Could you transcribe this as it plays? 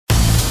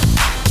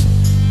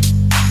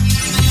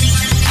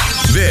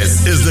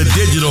This is the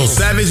Digital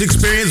Savage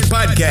Experience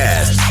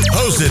Podcast,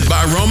 hosted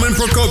by Roman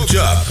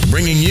Prokopchuk,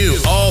 bringing you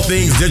all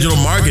things digital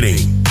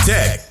marketing,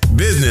 tech,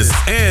 business,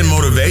 and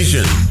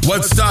motivation.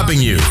 What's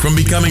stopping you from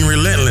becoming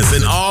relentless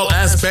in all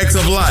aspects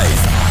of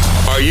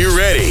life? Are you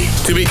ready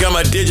to become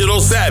a digital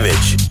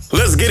savage?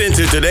 Let's get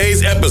into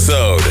today's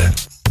episode.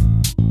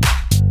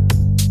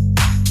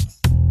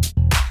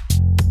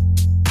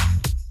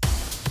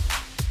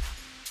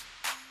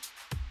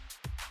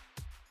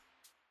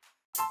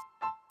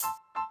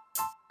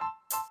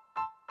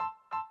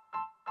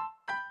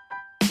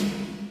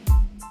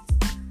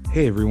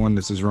 Hey everyone,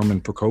 this is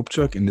Roman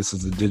Prokopchuk, and this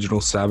is the Digital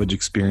Savage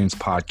Experience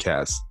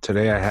Podcast.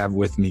 Today I have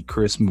with me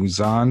Chris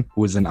Mouzon,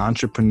 who is an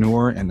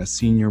entrepreneur and a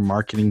senior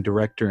marketing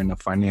director in the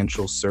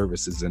financial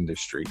services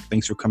industry.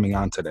 Thanks for coming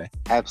on today.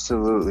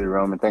 Absolutely,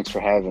 Roman. Thanks for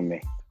having me.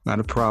 Not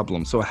a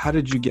problem. So how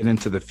did you get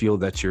into the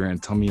field that you're in?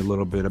 Tell me a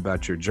little bit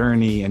about your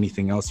journey,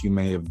 anything else you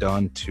may have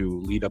done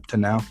to lead up to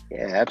now?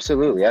 Yeah,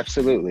 absolutely.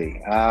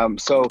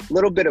 So a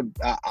little bit of,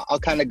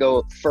 I'll kind of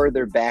go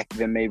further back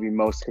than maybe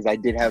most because I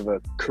did have a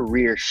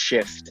career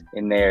shift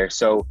in there.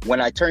 So when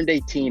I turned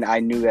 18, I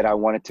knew that I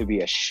wanted to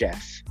be a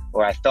chef,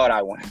 or I thought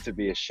I wanted to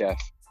be a chef.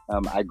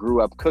 I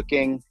grew up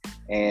cooking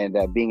and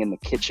being in the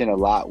kitchen a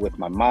lot with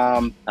my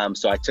mom.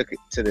 So I took it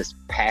to this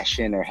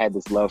passion or had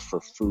this love for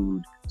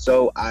food.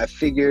 So I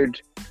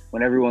figured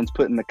when everyone's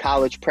putting the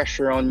college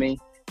pressure on me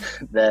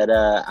that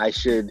I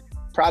should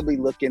probably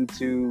look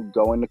into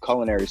going to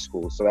culinary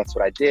school. So that's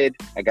what I did.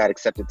 I got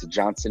accepted to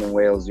Johnson &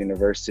 Wales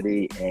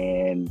University,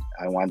 and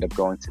I wound up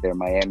going to their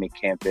Miami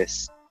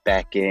campus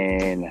back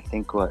in, I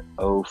think,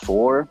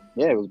 04?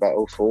 Yeah, it was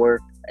about 04.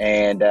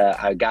 And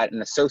I got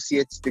an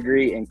associate's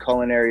degree in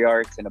culinary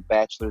arts and a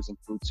bachelor's in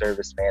food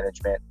service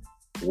management.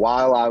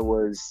 While I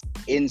was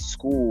in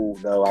school,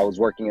 though, I was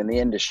working in the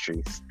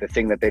industry. The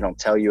thing that they don't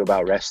tell you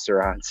about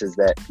restaurants is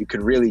that you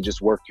could really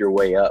just work your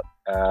way up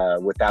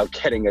without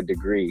getting a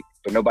degree.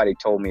 But nobody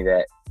told me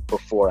that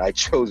before I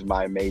chose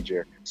my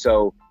major.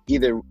 So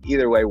either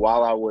way,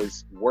 while I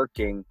was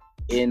working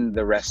in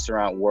the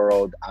restaurant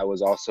world, I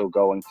was also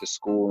going to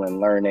school and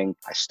learning.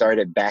 I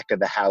started back of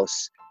the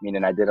house,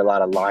 meaning I did a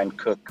lot of line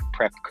cook,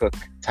 prep cook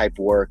type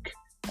work.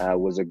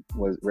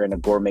 Ran a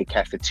gourmet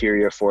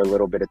cafeteria for a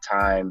little bit of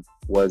time.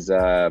 Was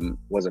a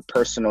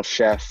personal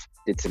chef.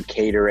 Did some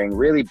catering.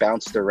 Really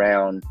bounced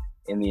around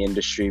in the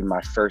industry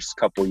my first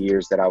couple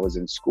years that I was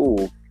in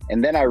school.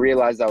 And then I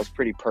realized I was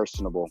pretty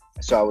personable.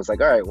 So I was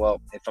like, all right,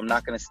 well, if I'm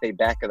not going to stay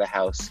back of the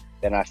house,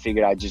 then I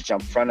figured I'd just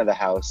jump front of the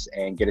house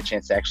and get a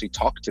chance to actually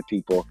talk to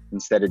people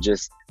instead of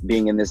just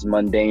being in this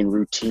mundane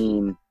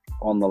routine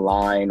on the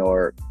line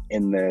or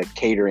in the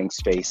catering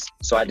space.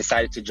 So I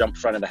decided to jump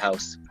front of the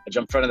house. I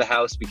jumped front of the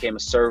house, became a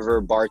server,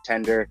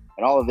 bartender,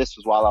 and all of this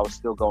was while I was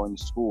still going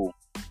to school.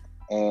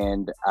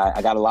 And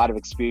I got a lot of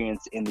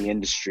experience in the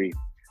industry.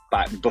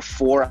 But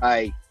before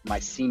my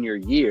senior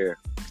year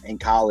in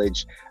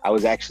college, I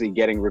was actually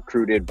getting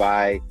recruited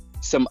by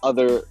some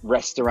other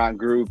restaurant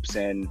groups,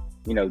 and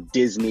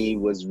Disney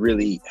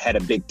had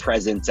a big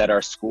presence at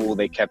our school.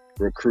 They kept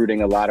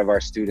recruiting a lot of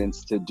our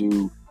students to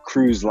do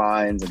cruise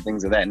lines and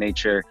things of that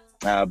nature.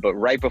 But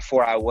right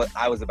before I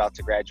was about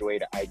to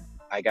graduate,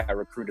 I got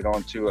recruited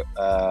onto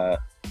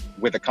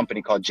with a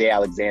company called J.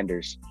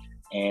 Alexander's.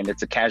 And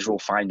it's a casual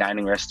fine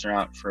dining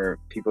restaurant for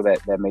people that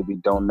maybe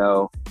don't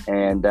know.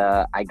 And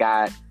I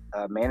got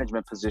a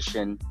management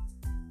position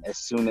as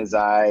soon as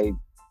I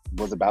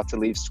was about to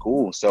leave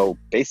school. So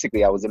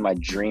basically I was in my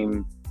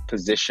dream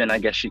position, I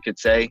guess you could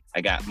say.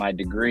 I got my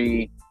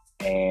degree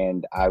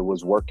and I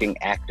was working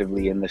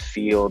actively in the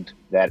field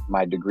that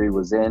my degree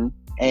was in.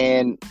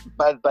 And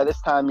by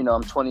this time,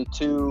 I'm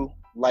 22.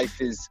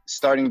 Life is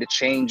starting to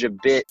change a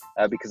bit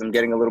because I'm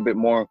getting a little bit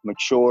more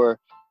mature.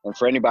 And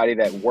for anybody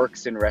that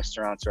works in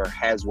restaurants or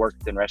has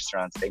worked in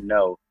restaurants, they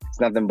know it's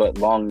nothing but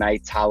long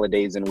nights,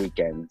 holidays, and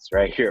weekends,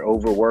 right? You're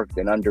overworked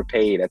and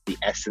underpaid at the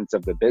essence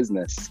of the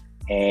business.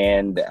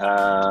 And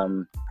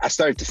I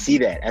started to see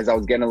that as I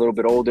was getting a little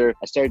bit older.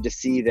 I started to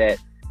see that,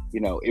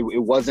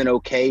 it wasn't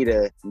okay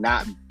to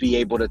not be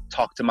able to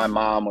talk to my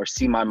mom or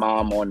see my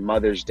mom on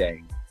Mother's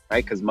Day,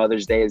 right? Because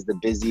Mother's Day is the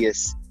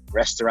busiest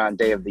restaurant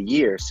day of the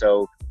year.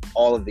 So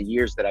all of the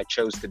years that I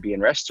chose to be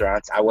in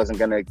restaurants,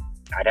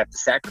 I'd have to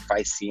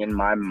sacrifice seeing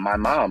my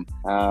mom.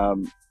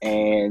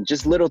 And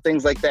just little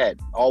things like that.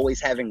 Always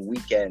having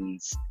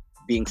weekends,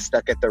 being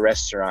stuck at the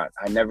restaurant.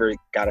 I never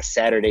got a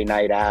Saturday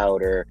night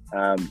out, or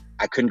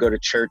I couldn't go to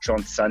church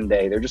on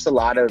Sunday. There are just a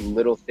lot of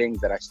little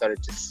things that I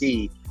started to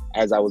see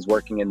as I was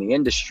working in the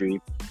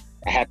industry.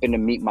 I happened to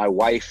meet my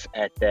wife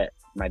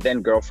my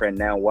then girlfriend,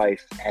 now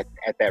wife, at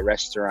that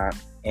restaurant.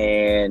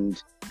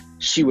 And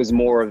she was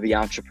more of the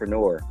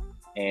entrepreneur.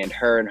 And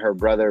her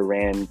brother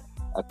ran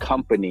a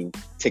company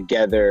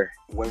together.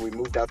 When we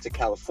moved out to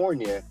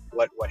California,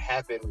 what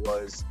happened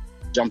was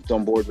jumped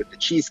on board with the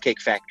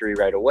Cheesecake Factory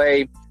right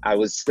away. I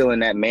was still in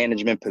that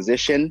management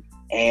position.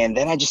 And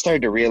then I just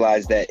started to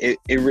realize that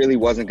it really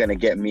wasn't going to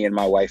get me and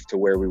my wife to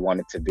where we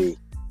wanted to be.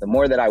 the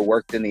more that I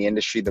worked in the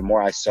industry, the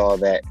more I saw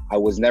that I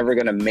was never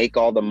going to make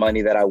all the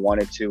money that I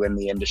wanted to in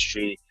the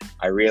industry.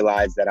 I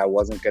realized that I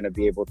wasn't going to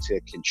be able to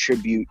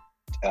contribute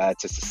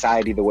to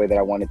society the way that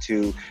I wanted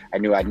to. I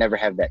knew I'd never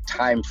have that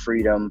time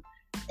freedom.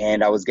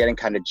 And I was getting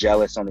kind of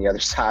jealous on the other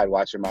side,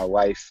 watching my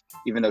wife,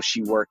 even though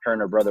her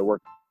and her brother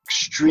worked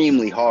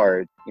extremely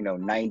hard,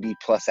 90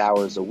 plus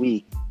hours a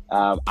week.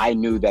 I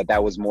knew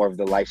that was more of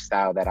the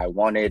lifestyle that I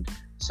wanted.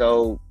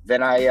 So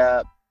then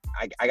I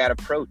got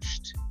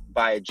approached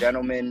by a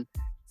gentleman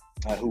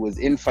who was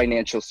in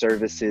financial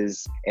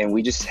services, and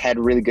we just had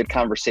a really good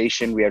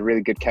conversation. We had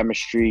really good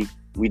chemistry.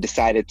 We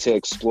decided to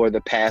explore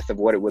the path of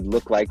what it would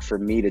look like for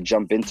me to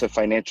jump into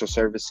financial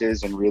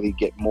services and really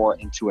get more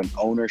into an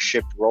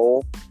ownership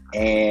role.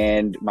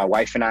 And my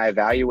wife and I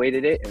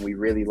evaluated it, and we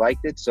really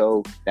liked it.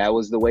 So that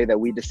was the way that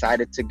we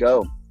decided to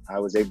go.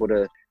 I was able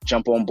to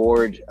jump on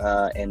board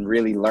and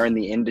really learn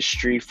the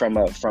industry from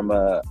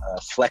a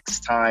flex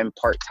time,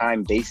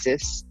 part-time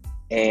basis.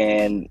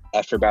 And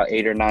after about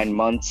 8 or 9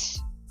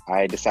 months,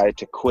 I decided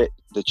to quit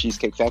the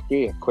Cheesecake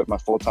Factory. I quit my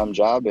full-time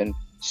job and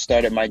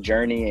started my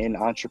journey in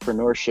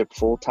entrepreneurship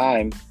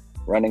full-time,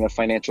 running a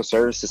financial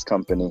services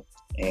company.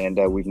 And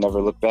we've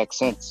never looked back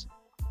since.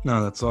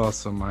 No, that's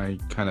awesome. I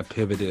kind of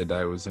pivoted.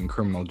 I was in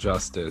criminal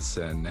justice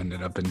and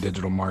ended up in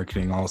digital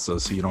marketing also.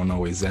 So you don't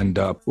always end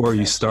up where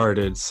you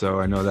started. So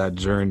I know that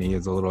journey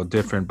is a little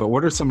different. But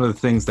what are some of the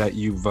things that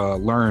you've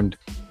learned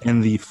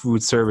in the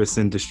food service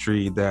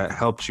industry that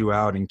helped you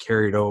out and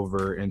carried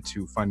over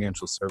into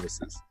financial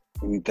services?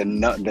 The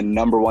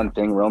number one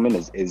thing, Roman,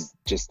 is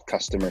just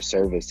customer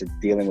service. It's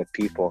dealing with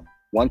people.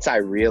 Once I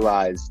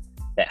realized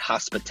that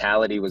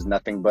hospitality was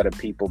nothing but a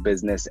people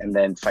business, and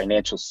then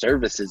financial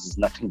services is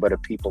nothing but a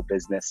people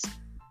business,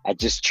 I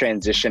just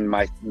transitioned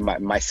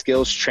my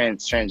skills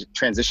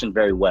transitioned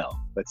very well.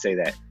 Let's say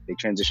that they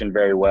transitioned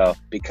very well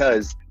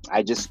because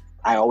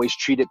I always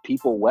treated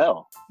people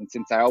well. And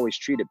since I always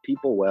treated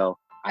people well,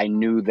 I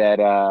knew that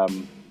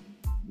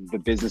the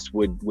business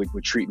would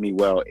treat me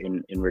well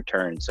in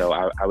return. So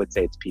I would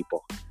say it's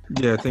people.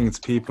 Yeah, I think it's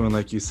people. And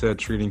like you said,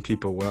 treating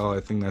people well, I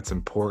think that's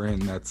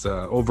important. That's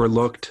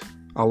overlooked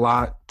a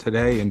lot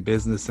today in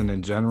business and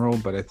in general,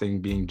 but I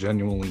think being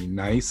genuinely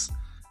nice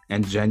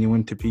and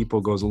genuine to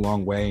people goes a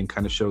long way and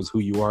kind of shows who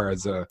you are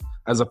as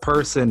a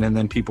person, and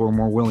then people are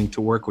more willing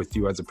to work with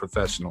you as a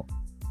professional.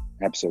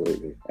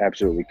 Absolutely.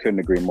 Couldn't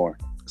agree more.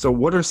 So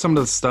what are some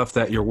of the stuff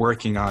that you're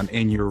working on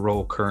in your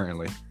role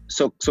currently?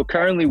 So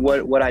currently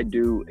what I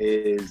do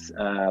is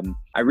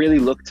I really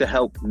look to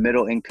help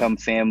middle income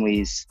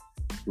families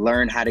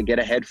learn how to get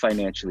ahead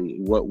financially.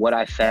 What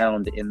I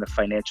found in the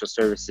financial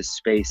services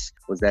space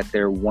was that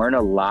there weren't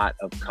a lot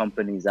of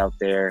companies out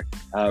there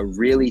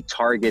really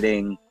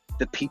targeting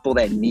the people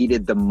that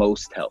needed the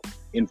most help.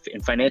 In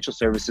financial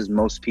services,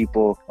 most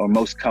people or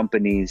most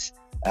companies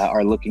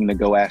are looking to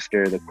go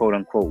after the quote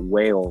unquote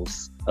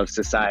whales of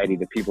society,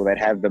 the people that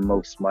have the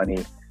most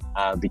money,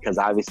 because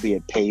obviously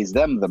it pays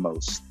them the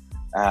most.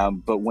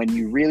 But when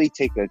you really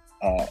take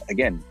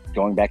again,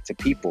 going back to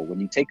people,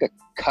 when you take a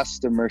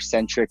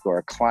customer-centric or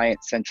a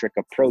client-centric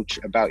approach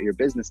about your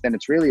business, then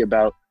it's really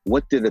about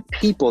what do the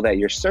people that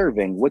you're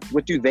serving,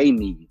 what do they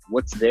need?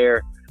 What's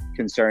their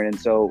concern? And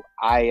so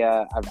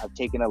I've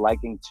taken a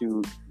liking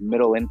to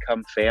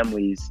middle-income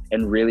families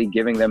and really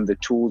giving them the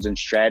tools and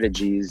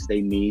strategies they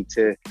need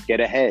to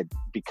get ahead.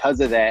 Because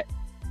of that,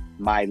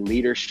 my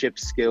leadership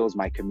skills,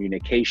 my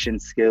communication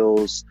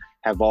skills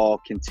have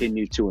all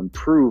continued to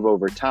improve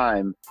over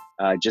time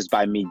just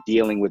by me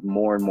dealing with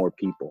more and more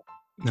people.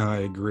 No, I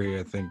agree.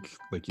 I think,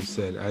 like you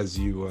said, as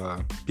you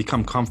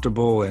become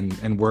comfortable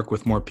and work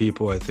with more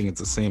people, I think it's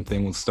the same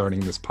thing with starting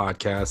this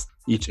podcast.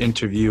 Each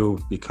interview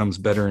becomes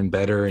better and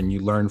better, and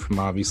you learn from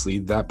obviously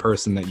that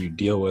person that you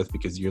deal with,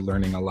 because you're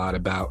learning a lot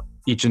about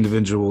each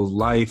individual's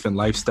life and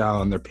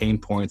lifestyle and their pain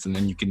points, and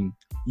then you can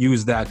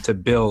use that to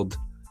build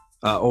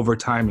over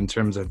time in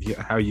terms of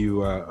how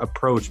you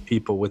approach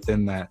people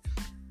within that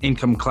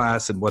income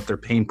class and what their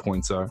pain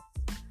points are.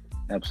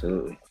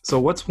 Absolutely. So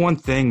what's one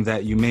thing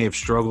that you may have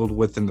struggled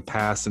with in the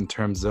past in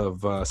terms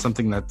of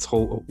something that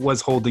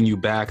was holding you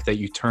back that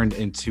you turned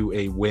into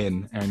a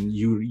win and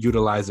you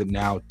utilize it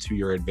now to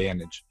your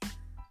advantage?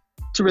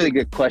 It's a really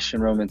good question,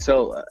 Roman.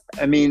 So,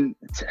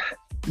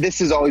 this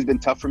has always been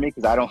tough for me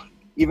because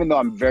even though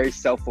I'm very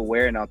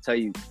self-aware, and I'll tell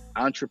you,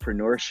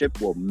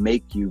 entrepreneurship will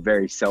make you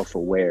very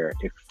self-aware.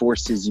 It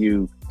forces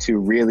you to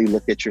really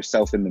look at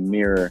yourself in the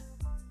mirror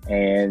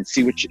and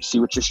see what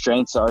your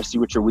strengths are, see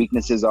what your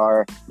weaknesses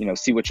are,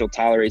 see what you'll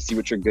tolerate, see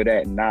what you're good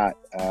at and not.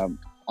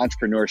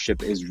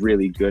 Entrepreneurship is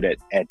really good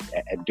at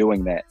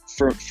doing that.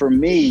 For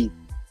me,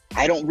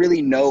 I don't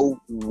really know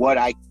what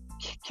I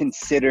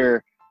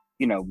consider,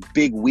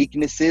 big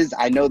weaknesses.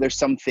 I know there's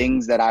some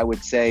things that I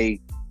would say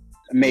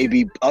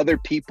maybe other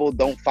people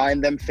don't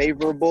find them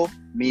favorable,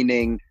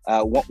 meaning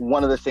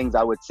one of the things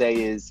I would say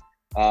is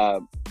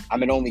I'm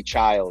an only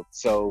child.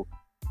 So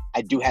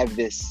I do have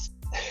this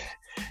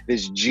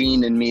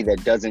gene in me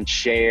that doesn't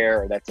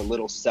share, or that's a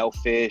little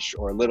selfish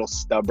or a little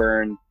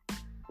stubborn,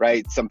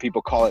 right? Some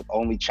people call it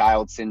only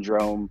child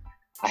syndrome.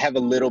 I have a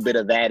little bit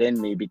of that in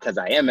me because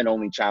I am an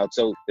only child.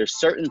 So there's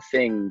certain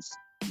things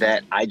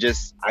that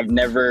I've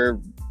never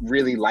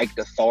really liked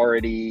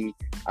authority.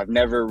 I've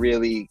never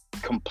really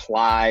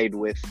complied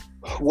with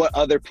what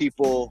other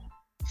people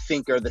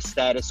think are the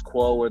status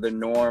quo or the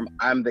norm.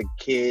 I'm the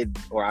kid,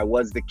 or I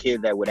was the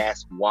kid that would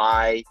ask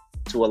why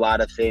to a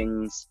lot of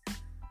things.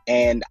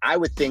 And I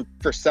would think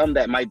for some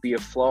that might be a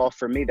flaw.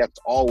 For me, that's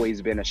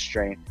always been a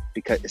strength,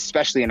 because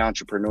especially in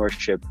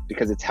entrepreneurship,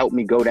 because it's helped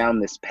me go down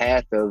this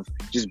path of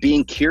just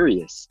being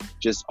curious.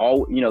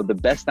 The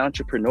best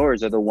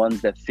entrepreneurs are the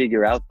ones that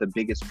figure out the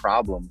biggest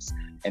problems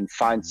and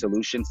find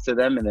solutions to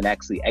them and then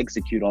actually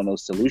execute on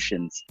those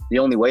solutions. The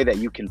only way that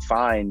you can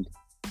find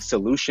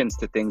solutions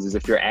to things is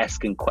if you're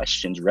asking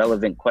questions,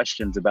 relevant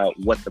questions about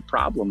what the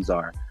problems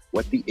are,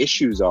 what the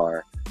issues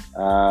are.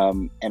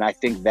 And I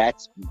think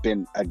that's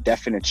been a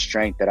definite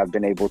strength that I've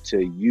been able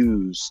to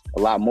use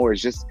a lot more,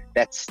 is just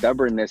that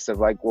stubbornness of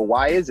like, well,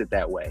 why is it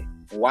that way?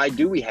 Why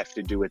do we have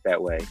to do it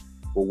that way?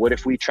 Well, what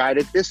if we tried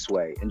it this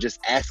way? And just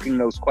asking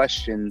those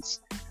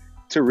questions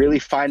to really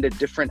find a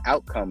different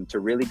outcome, to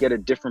really get a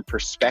different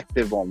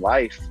perspective on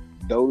life.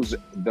 Those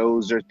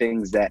are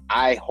things that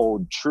I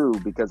hold true,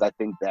 because I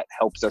think that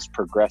helps us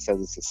progress as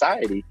a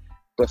society.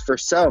 But for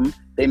some,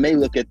 they may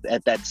look at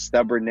that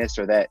stubbornness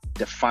or that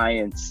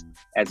defiance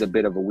as a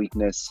bit of a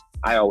weakness.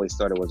 I always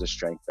thought it was a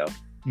strength, though.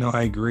 No,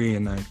 I agree.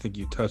 And I think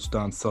you touched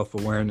on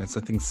self-awareness.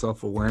 I think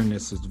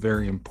self-awareness is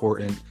very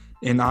important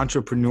in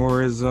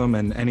entrepreneurism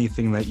and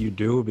anything that you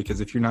do,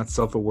 because if you're not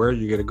self-aware,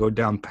 you're going to go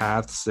down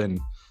paths and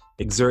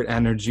exert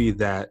energy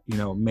that,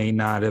 may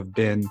not have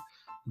been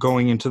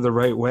going into the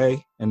right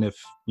way. And if,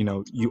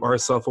 you are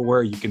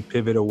self-aware, you can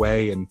pivot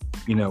away and,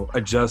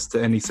 adjust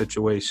to any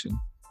situation.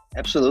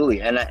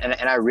 Absolutely. And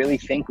I really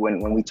think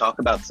when we talk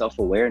about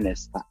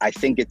self-awareness, I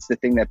think it's the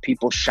thing that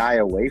people shy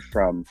away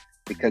from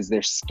because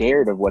they're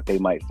scared of what they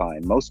might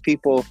find. Most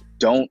people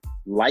don't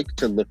like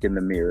to look in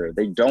the mirror.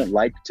 They don't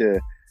like to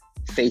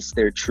face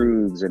their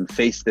truths and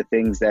face the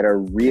things that are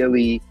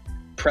really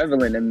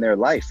prevalent in their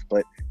life.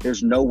 But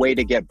there's no way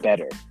to get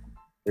better.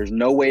 There's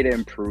no way to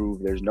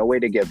improve. There's no way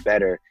to get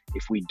better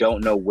if we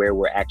don't know where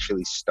we're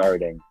actually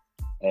starting.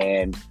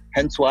 And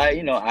hence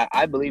why,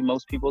 I believe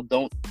most people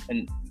don't,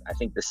 and I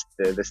think the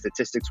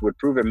statistics would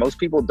prove it, most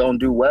people don't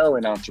do well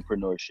in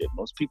entrepreneurship.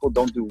 Most people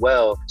don't do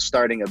well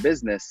starting a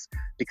business,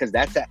 because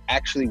that's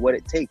actually what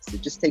it takes.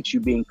 It just takes you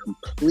being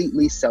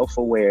completely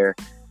self-aware,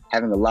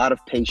 having a lot of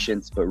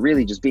patience, but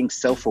really just being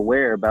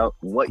self-aware about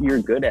what you're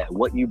good at,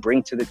 what you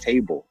bring to the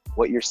table,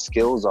 what your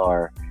skills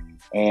are.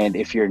 And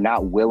if you're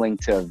not willing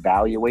to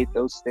evaluate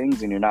those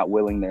things, and you're not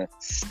willing to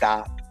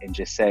stop and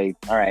just say,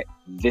 all right,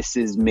 this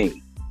is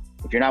me.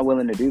 If you're not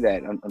willing to do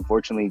that,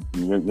 unfortunately,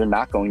 you're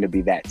not going to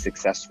be that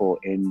successful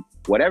in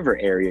whatever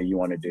area you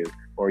want to do,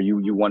 or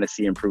you want to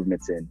see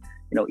improvements in.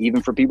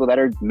 Even for people that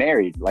are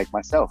married, like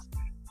myself,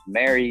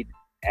 married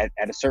at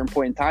a certain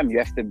point in time, you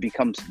have to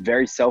become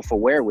very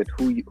self-aware with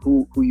who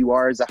you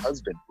are as a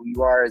husband, who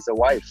you are as a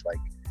wife, like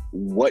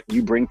what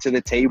you bring to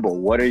the table,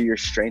 what are your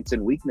strengths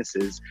and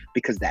weaknesses,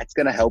 because that's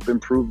going to help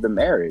improve the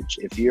marriage.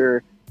 If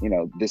you're,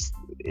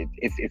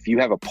 if you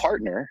have a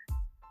partner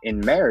in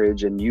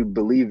marriage and you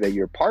believe that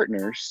you're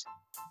partners,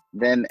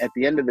 then at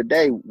the end of the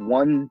day,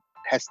 one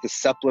has to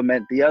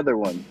supplement the other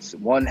one.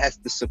 One has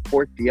to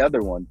support the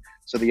other one.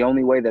 So the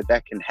only way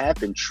that can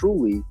happen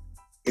truly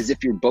is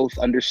if you both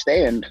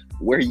understand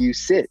where you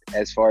sit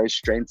as far as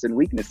strengths and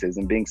weaknesses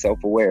and being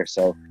self-aware.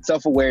 So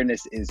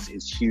self-awareness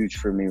is huge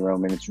for me,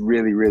 Roman. It's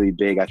really, really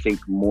big. I think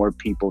more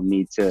people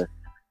need to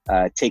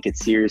take it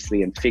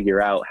seriously and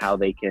figure out how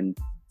they can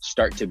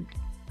start to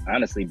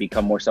honestly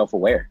become more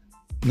self-aware.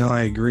 No,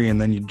 I agree.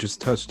 And then you just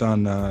touched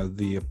on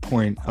the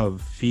point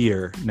of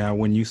fear. Now,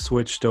 when you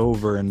switched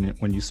over and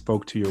when you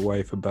spoke to your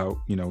wife about,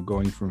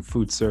 going from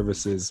food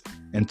services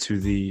into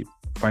the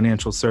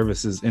financial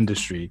services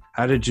industry,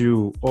 how did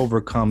you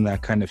overcome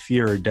that kind of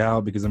fear or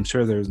doubt? Because I'm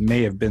sure there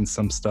may have been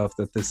some stuff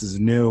that this is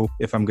new.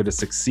 If I'm going to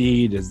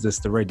succeed, is this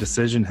the right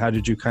decision? How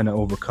did you kind of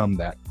overcome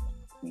that?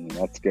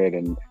 That's good.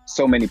 And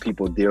so many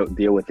people deal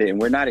with it,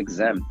 and we're not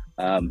exempt.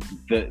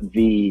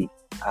 The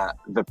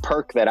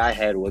perk that I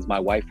had was my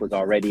wife was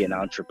already an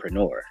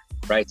entrepreneur,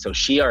 right? So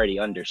she already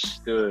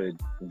understood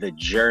the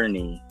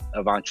journey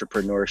of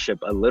entrepreneurship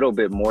a little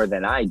bit more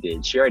than I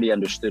did. She already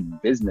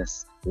understood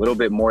business a little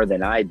bit more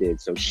than I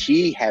did. So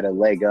she had a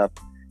leg up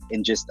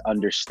in just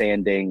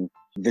understanding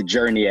the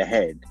journey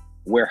ahead.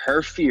 Where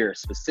her fear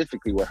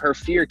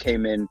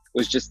came in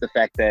was just the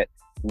fact that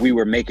we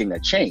were making a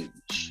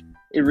change.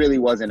 It really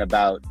wasn't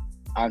about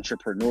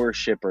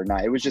entrepreneurship or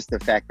not. It was just the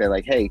fact that,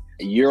 like, hey,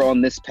 you're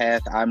on this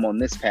path, I'm on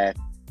this path.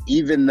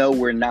 Even though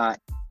we're not,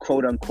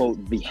 quote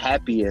unquote, the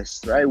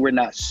happiest, right? We're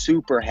not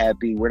super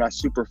happy. We're not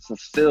super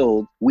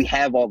fulfilled. We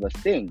have all the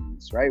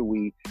things, right?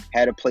 We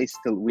had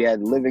we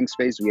had living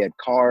space. We had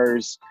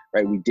cars,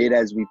 right? We did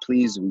as we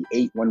pleased. We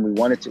ate when we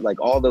wanted to, like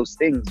all those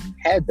things, we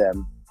had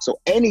them. So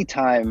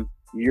anytime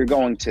you're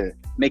going to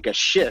make a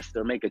shift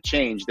or make a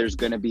change, there's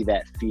going to be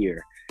that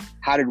fear.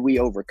 How did we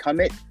overcome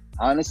it?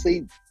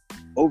 Honestly,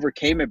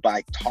 overcame it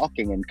by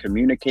talking and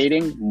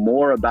communicating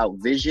more about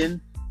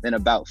vision than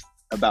about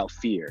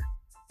fear.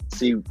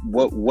 See,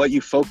 what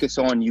you focus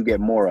on, you get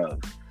more of.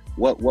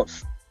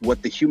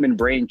 What the human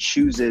brain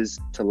chooses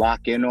to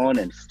lock in on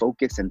and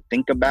focus and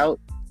think about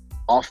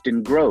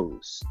often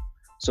grows.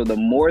 So the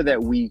more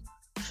that we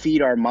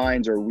feed our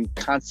minds, or we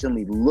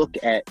constantly look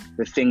at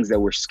the things that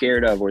we're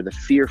scared of or the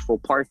fearful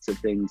parts of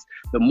things,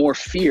 the more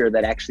fear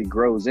that actually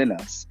grows in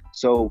us.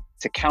 So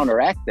to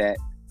counteract that,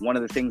 one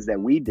of the things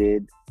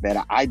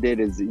that I did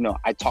is,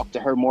 I talked to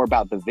her more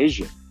about the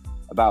vision,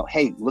 about,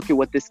 hey, look at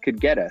what this could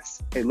get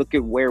us. Hey, look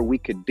at where we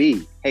could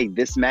be. Hey,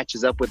 this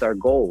matches up with our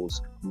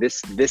goals.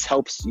 This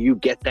helps you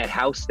get that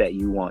house that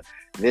you want.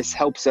 This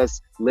helps us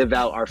live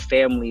out our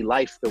family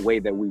life the way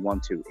that we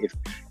want to.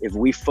 If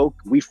we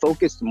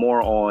focused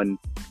more on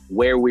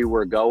where we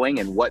were going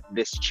and what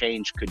this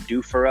change could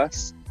do for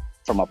us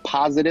from a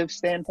positive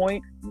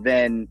standpoint,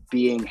 than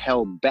being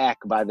held back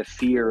by the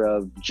fear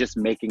of just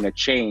making a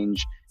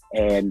change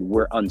and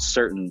we're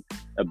uncertain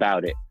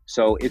about it.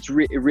 So it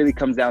really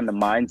comes down to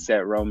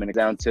mindset, Roman. It's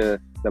down to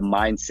the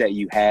mindset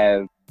you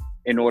have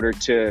in order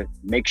to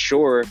make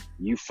sure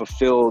you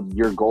fulfill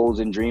your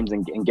goals and dreams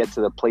and get to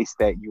the place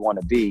that you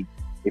want to be.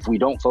 If we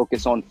don't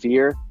focus on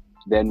fear,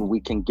 then we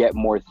can get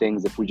more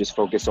things if we just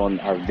focus on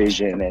our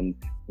vision and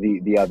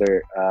the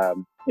other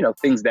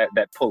things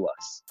that pull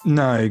us.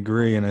 No, I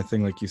agree. And I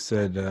think, like you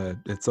said,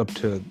 it's up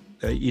to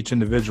each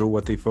individual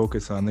what they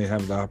focus on. They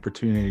have the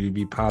opportunity to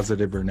be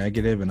positive or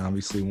negative, and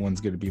obviously one's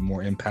going to be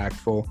more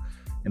impactful.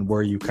 And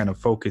where you kind of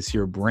focus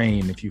your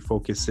brain, if you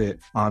focus it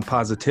on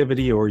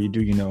positivity, or you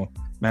do,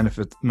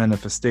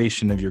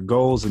 manifestation of your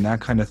goals and that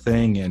kind of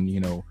thing,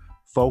 and,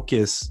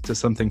 focus to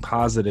something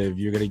positive,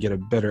 you're going to get a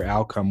better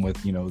outcome with,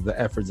 the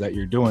efforts that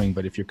you're doing.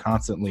 But if you're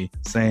constantly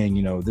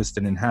saying, this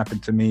didn't happen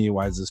to me,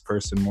 why is this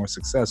person more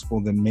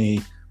successful than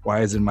me?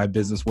 Why isn't my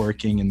business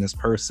working? And this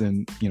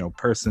person,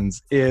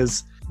 person's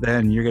is,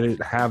 then you're going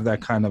to have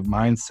that kind of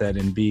mindset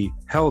and be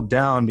held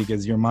down,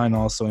 because your mind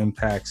also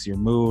impacts your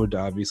mood,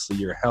 obviously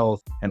your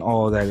health, and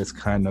all of that is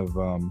kind of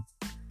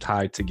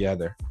tied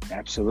together.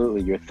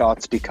 Absolutely. Your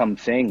thoughts become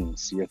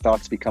things.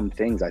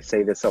 I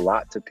say this a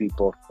lot to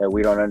people, that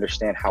we don't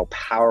understand how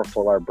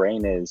powerful our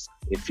brain is.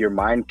 If your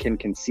mind can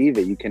conceive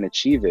it, you can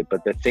achieve it.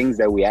 But the things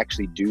that we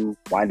actually do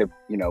wind up,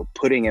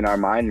 putting in our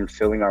mind and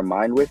filling our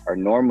mind with are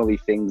normally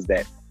things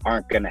that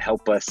aren't going to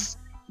help us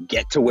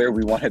get to where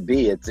we want to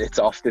be. It's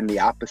often the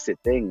opposite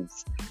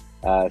things.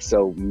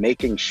 So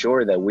making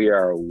sure that we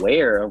are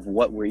aware of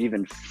what we're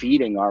even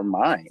feeding our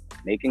mind,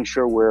 making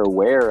sure we're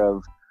aware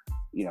of,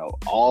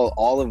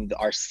 all of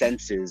our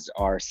senses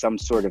are some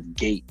sort of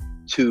gate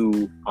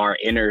to our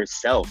inner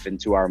self,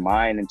 into our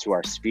mind, into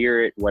our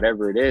spirit,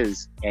 whatever it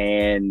is.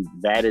 And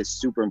that is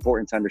super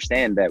important to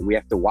understand, that we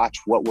have to watch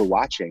what we're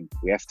watching.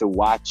 We have to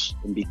watch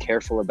and be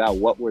careful about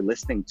what we're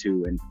listening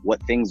to and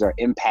what things are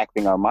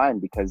impacting our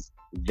mind, because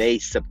they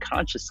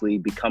subconsciously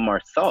become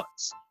our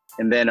thoughts.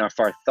 And then if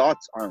our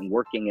thoughts aren't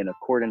working in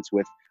accordance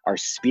with our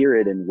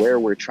spirit and where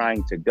we're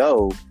trying to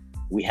go,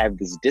 we have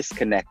this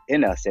disconnect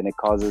in us, and it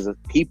causes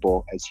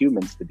people as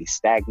humans to be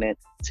stagnant,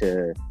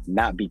 to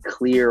not be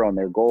clear on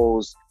their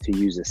goals, to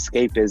use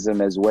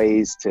escapism as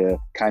ways to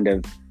kind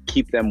of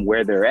keep them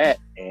where they're at.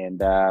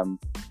 And,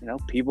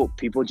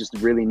 people just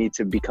really need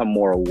to become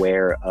more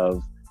aware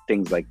of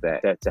things like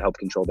that to help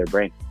control their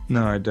brain.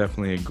 No, I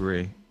definitely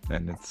agree.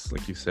 And it's,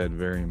 like you said,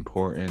 very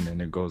important,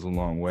 and it goes a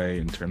long way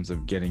in terms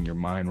of getting your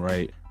mind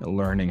right and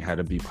learning how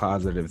to be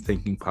positive,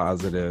 thinking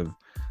positive,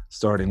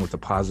 starting with a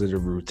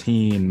positive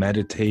routine,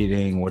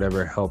 meditating,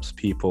 whatever helps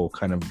people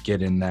kind of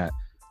get in that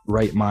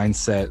right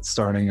mindset,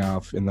 starting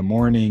off in the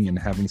morning and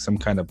having some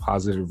kind of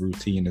positive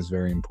routine is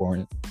very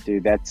important.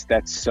 Dude, that's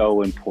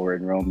so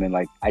important, Roman.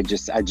 Like I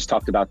just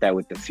talked about that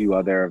with a few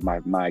other of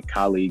my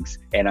colleagues,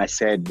 and I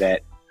said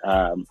that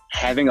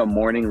having a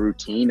morning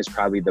routine is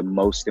probably the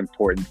most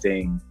important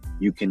thing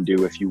you can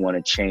do if you want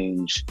to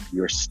change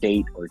your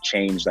state or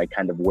change like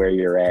kind of where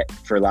you're at.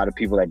 For a lot of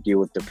people that deal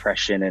with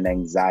depression and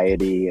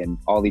anxiety and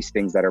all these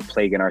things that are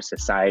plaguing our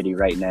society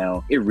right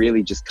now, it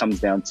really just comes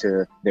down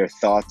to their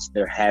thoughts,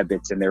 their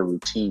habits, and their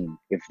routine.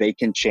 If they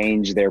can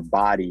change their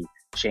body,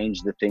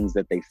 change the things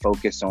that they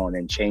focus on,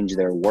 and change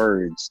their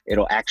words,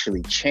 it'll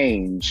actually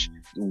change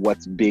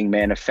what's being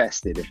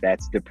manifested. If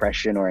that's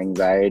depression or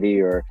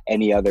anxiety or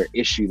any other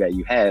issue that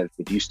you have,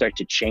 if you start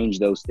to change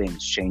those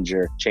things, change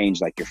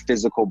like your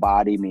physical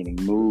body, meaning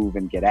move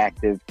and get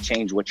active,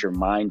 change what your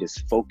mind is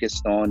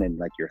focused on and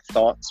like your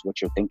thoughts,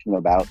 what you're thinking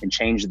about, and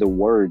change the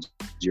words,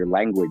 your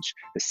language,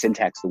 the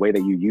syntax, the way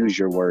that you use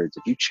your words.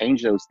 If you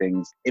change those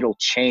things, it'll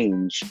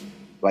change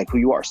like who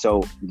you are.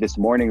 So this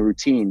morning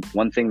routine,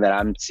 one thing that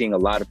I'm seeing a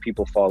lot of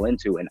people fall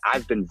into, and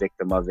I've been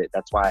victim of it,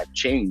 that's why I've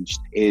changed,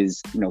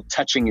 is,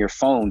 touching your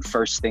phone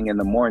first thing in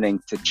the morning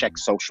to check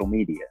social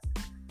media.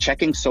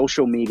 Checking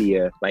social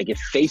media, like if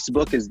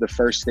Facebook is the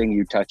first thing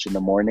you touch in the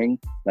morning,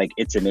 like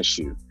it's an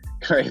issue.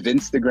 If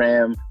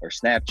Instagram or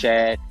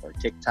Snapchat or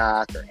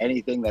TikTok or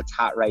anything that's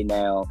hot right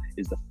now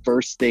is the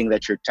first thing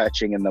that you're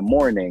touching in the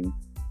morning,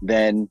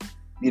 then,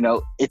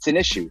 it's an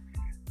issue.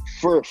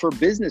 for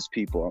business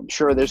people, I'm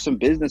sure there's some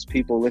business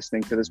people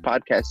listening to this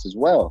podcast as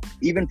well.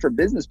 Even for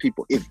business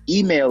people, if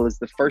email is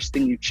the first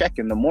thing you check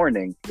in the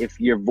morning, if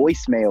your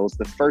voicemail is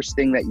the first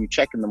thing that you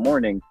check in the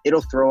morning,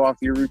 it'll throw off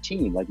your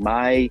routine,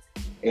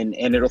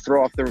 and it'll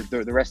throw off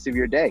the rest of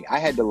your day. I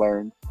had to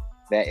learn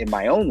that in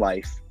my own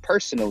life,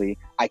 personally,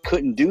 I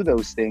couldn't do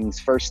those things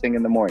first thing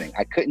in the morning.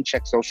 I couldn't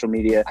check social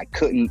media. I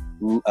couldn't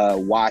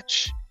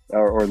watch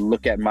or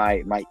look at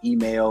my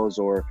emails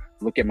or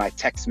look at my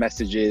text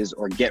messages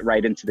or get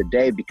right into the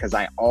day because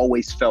I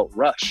always felt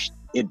rushed.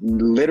 It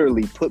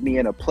literally put me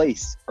in a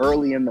place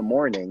early in the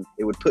morning.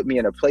 It would put me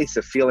in a place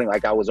of feeling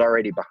like I was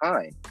already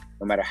behind.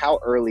 No matter how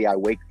early I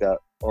waked up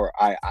or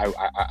I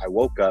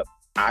woke up,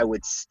 I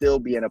would still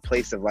be in a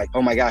place of like,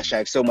 oh my gosh, I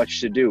have so much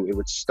to do. It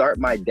would start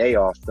my day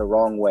off the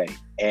wrong way.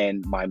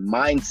 And my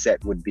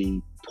mindset would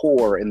be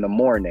poor in the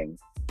morning,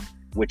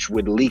 which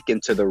would leak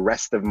into the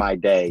rest of my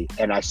day.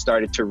 And I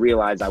started to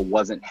realize I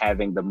wasn't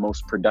having the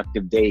most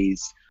productive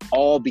days,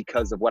 all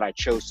because of what I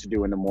chose to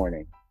do in the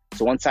morning.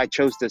 So once I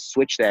chose to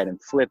switch that and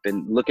flip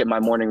and look at my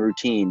morning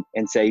routine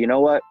and say, you know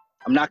what?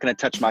 I'm not going to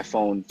touch my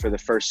phone for the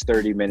first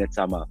 30 minutes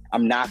I'm up.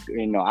 I'm not,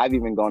 I've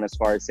even gone as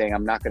far as saying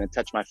I'm not going to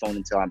touch my phone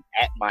until I'm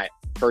at my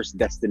first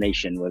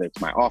destination, whether it's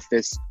my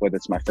office, whether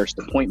it's my first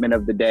appointment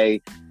of the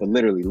day, but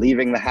literally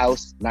leaving the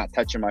house, not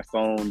touching my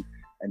phone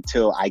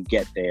until I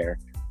get there.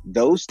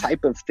 Those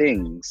type of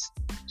things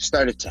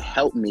started to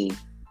help me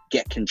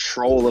get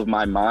control of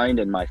my mind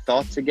and my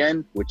thoughts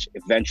again, which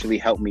eventually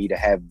helped me to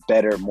have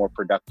better, more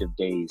productive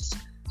days.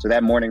 So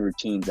that morning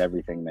routine's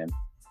everything, man.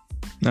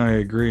 No, I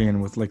agree.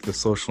 And with like the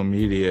social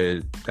media,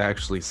 it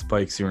actually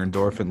spikes your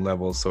endorphin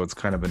levels. So it's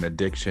kind of an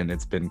addiction.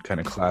 It's been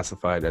kind of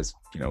classified as,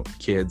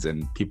 kids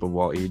and people of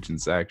all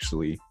ages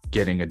actually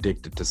getting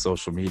addicted to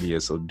social media.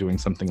 So doing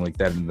something like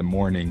that in the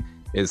morning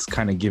is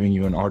kind of giving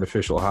you an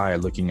artificial high,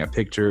 looking at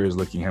pictures,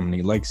 looking how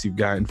many likes you've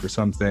gotten for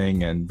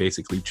something, and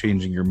basically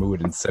changing your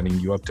mood and setting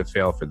you up to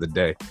fail for the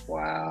day.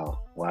 Wow.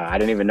 I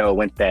didn't even know it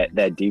went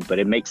that deep, but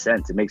it makes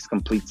sense. It makes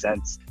complete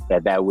sense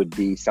that would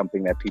be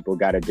something that people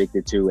got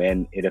addicted to,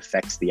 and it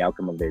affects the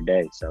outcome of their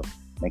day. So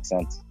it makes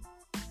sense.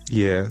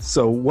 Yeah.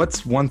 So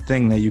what's one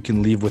thing that you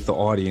can leave with the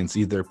audience,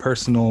 either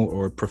personal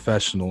or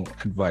professional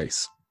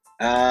advice?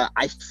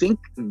 I think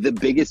the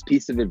biggest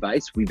piece of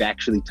advice we've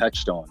actually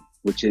touched on,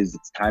 which is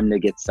it's time to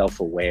get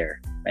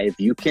self-aware. Right? If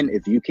you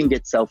can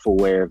get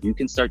self-aware, if you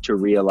can start to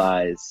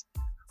realize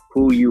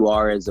who you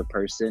are as a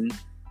person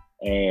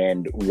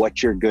and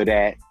what you're good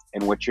at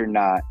and what you're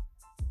not,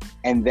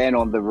 and then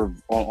on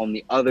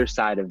the other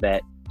side of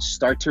that,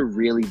 start to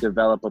really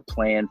develop a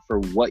plan for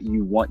what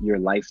you want your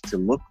life to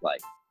look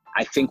like.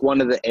 I think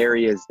one of the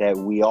areas that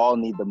we all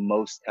need the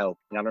most help,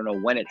 and I don't know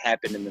when it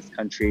happened in this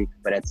country,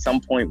 but at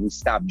some point we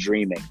stopped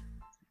dreaming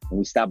and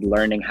we stopped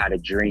learning how to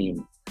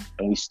dream.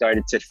 And we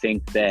started to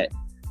think that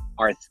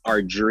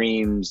our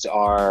dreams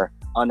are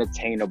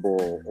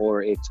unattainable,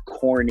 or it's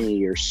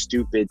corny or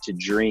stupid to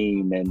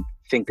dream and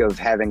think of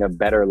having a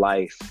better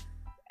life.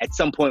 At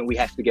some point, we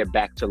have to get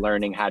back to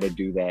learning how to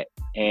do that.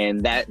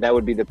 And that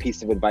would be the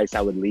piece of advice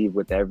I would leave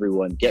with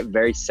everyone. Get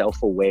very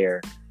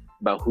self-aware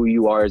about who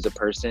you are as a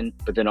person,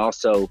 but then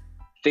also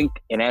think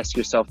and ask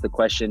yourself the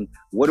question,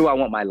 what do I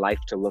want my life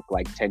to look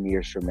like 10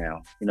 years from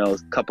now? A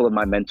couple of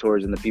my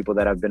mentors and the people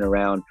that I've been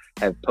around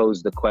have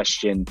posed the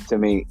question to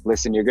me,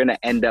 listen, you're going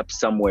to end up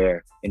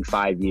somewhere in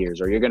 5 years,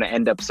 or you're going to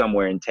end up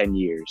somewhere in 10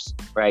 years,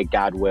 right?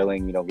 God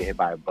willing, you don't get hit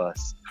by a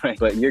bus, right?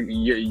 But you're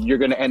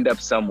going to end up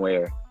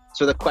somewhere.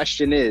 So the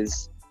question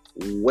is,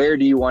 where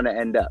do you want to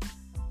end up?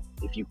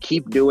 If you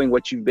keep doing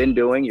what you've been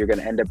doing, you're going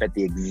to end up at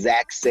the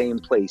exact same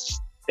place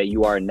that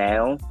you are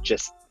now,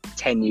 just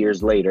 10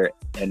 years later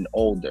and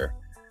older.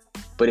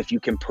 But if you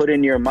can put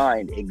in your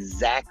mind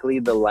exactly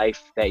the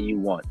life that you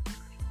want,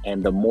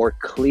 and the more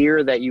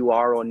clear that you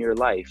are on your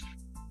life,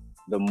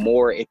 the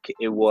more it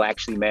will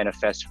actually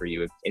manifest for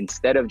you.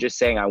 Instead of just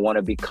saying, I want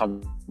to be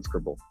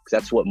comfortable, because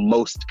that's what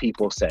most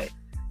people say.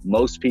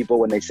 Most people,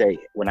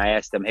 when I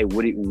ask them, hey,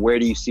 where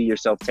do you see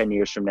yourself 10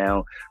 years from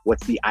now?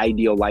 What's the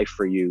ideal life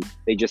for you?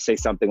 They just say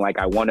something like,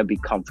 I want to be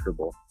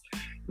comfortable.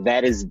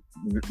 That is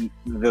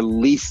the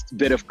least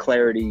bit of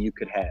clarity you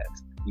could have.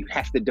 You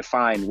have to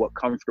define what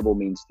comfortable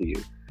means to you.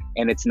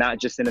 And it's not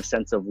just in a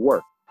sense of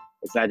work.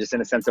 It's not just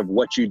in a sense of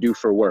what you do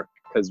for work,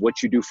 because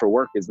what you do for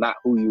work is not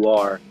who you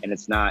are. And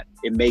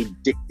it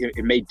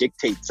may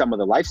dictate some of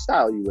the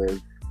lifestyle you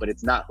live, but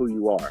it's not who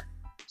you are.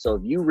 So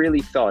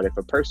if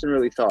a person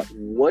really thought,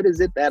 what is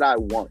it that I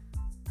want?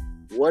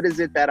 What is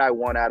it that I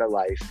want out of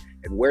life?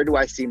 And where do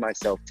I see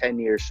myself 10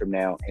 years from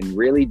now? And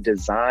really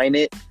design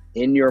it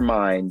in your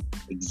mind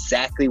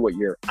exactly what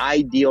your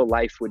ideal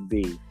life would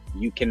be,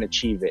 you can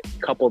achieve it.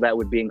 Couple that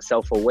with being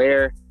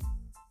self-aware,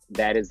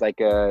 that is like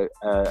a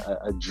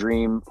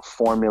dream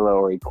formula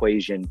or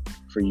equation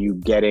for you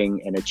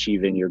getting and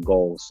achieving your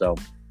goals. So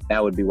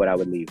that would be what I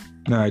would leave.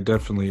 No, I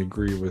definitely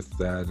agree with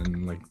that.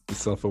 And like the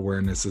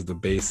self-awareness is the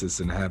basis,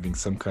 and having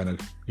some kind of,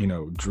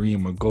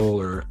 dream, a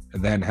goal,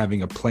 and then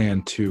having a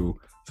plan to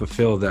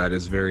fulfill that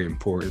is very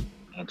important.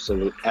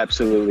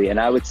 Absolutely. And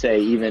I would say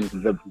even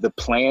the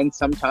plan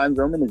sometimes,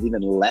 Roman, is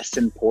even less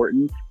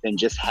important than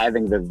just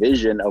having the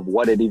vision of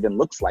what it even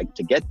looks like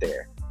to get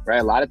there, right?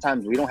 A lot of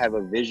times we don't have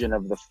a vision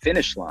of the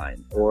finish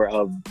line or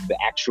of the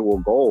actual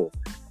goal.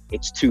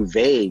 It's too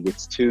vague.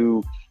 It's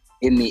too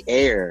in the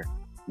air.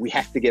 We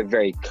have to get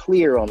very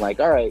clear on like,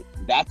 all right,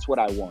 that's what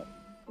I want.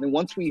 And then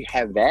once we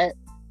have that,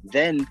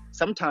 then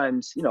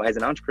sometimes, as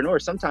an entrepreneur,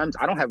 sometimes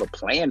I don't have a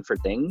plan for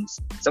things.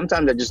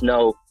 Sometimes I just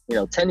know,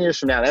 10 years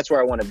from now, that's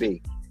where I want to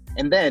be.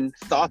 And then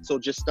thoughts will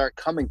just start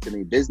coming to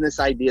me. Business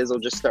ideas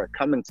will just start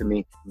coming to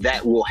me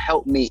that will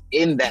help me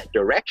in that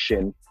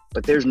direction.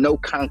 But there's no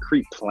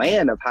concrete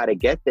plan of how to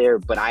get there,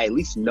 but I at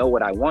least know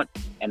what I want.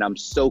 And I'm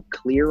so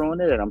clear on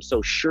it. And I'm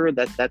so sure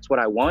that that's what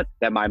I want,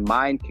 that my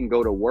mind can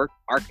go to work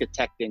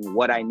architecting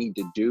what I need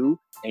to do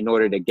in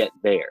order to get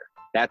there.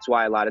 That's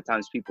why a lot of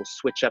times people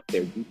switch up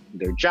their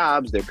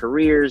jobs, their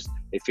careers.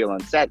 They feel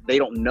unset. They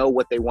don't know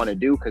what they want to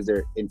do because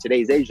in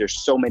today's age,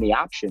 there's so many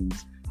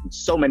options and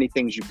so many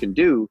things you can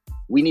do.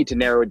 We need to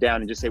narrow it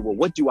down and just say, well,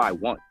 what do I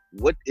want?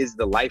 What is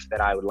the life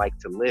that I would like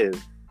to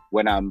live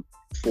when I'm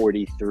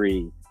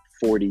 43,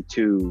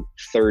 42,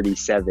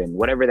 37,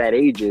 whatever that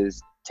age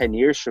is, 10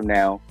 years from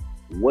now?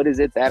 What is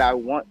it that I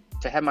want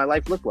to have my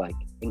life look like?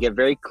 And get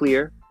very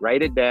clear,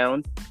 write it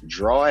down,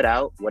 draw it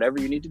out,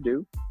 whatever you need to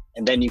do,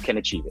 and then you can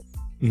achieve it.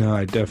 No,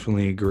 I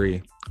definitely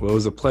agree. Well, it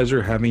was a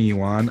pleasure having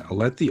you on. I'll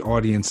let the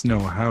audience know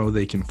how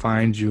they can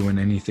find you and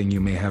anything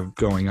you may have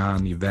going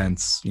on,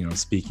 events,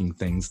 speaking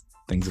things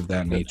of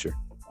that nature.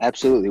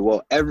 Absolutely.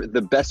 Well,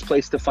 the best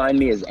place to find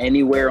me is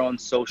anywhere on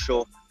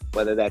social,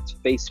 whether that's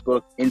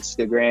Facebook,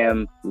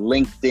 Instagram,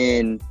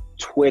 LinkedIn,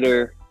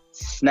 Twitter,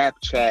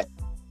 Snapchat,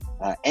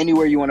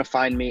 anywhere you want to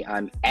find me.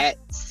 I'm at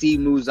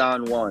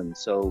CMouzon1.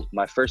 So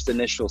my first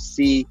initial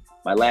C,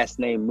 my last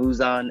name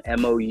Mouzon,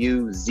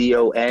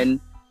 Mouzon,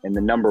 and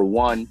the number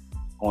 1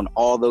 on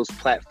all those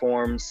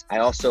platforms. I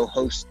also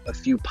host a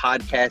few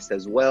podcasts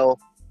as well.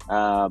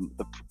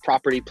 The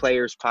Property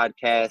Players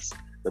podcast,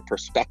 the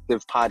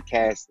Perspective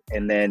podcast,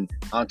 and then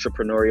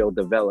Entrepreneurial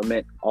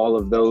Development. All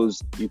of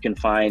those you can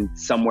find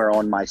somewhere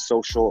on my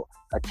social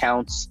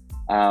accounts.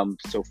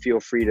 So feel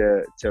free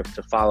to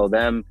follow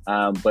them.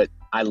 But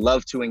I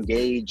love to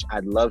engage.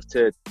 I'd love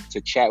to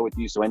chat with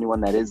you. So anyone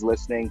that is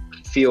listening,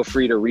 feel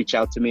free to reach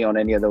out to me on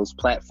any of those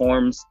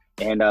platforms,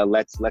 and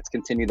let's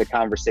continue the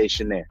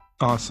conversation there.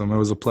 Awesome. It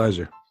was a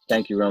pleasure.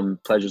 Thank you, Roman.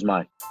 Pleasure's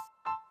mine.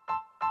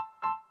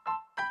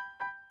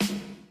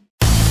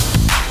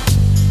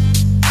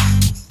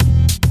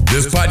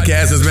 This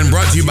podcast has been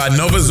brought to you by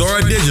Nova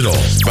Zora Digital.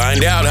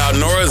 Find out how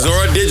Nova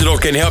Zora Digital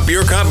can help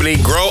your company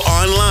grow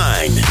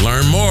online.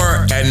 Learn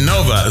more at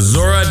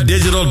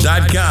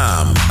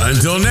novazoradigital.com.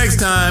 Until next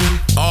time,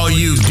 all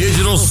you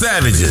digital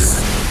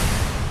savages.